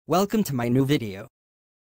Welcome to my new video.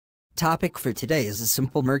 Topic for today is a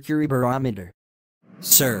simple mercury barometer.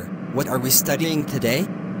 Sir, what are we studying today?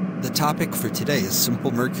 The topic for today is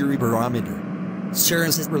simple mercury barometer. Sir,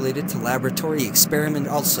 is it related to laboratory experiment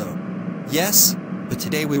also? Yes, but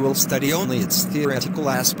today we will study only its theoretical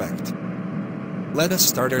aspect. Let us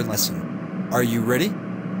start our lesson. Are you ready?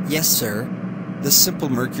 Yes, sir. The simple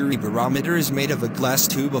mercury barometer is made of a glass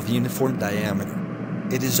tube of uniform diameter.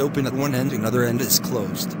 It is open at one end and other end is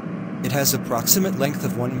closed. It has approximate length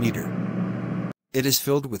of 1 meter. It is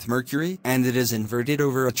filled with mercury and it is inverted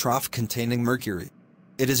over a trough containing mercury.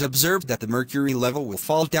 It is observed that the mercury level will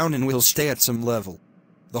fall down and will stay at some level.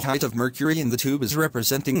 The height of mercury in the tube is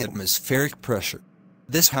representing atmospheric pressure.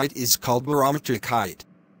 This height is called barometric height.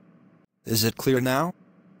 Is it clear now?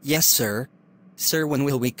 Yes, sir. Sir, when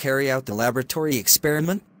will we carry out the laboratory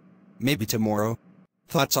experiment? Maybe tomorrow.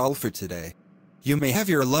 That's all for today. You may have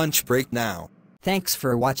your lunch break now. Thanks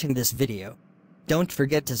for watching this video. Don't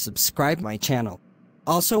forget to subscribe my channel.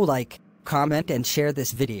 Also like, comment and share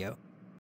this video.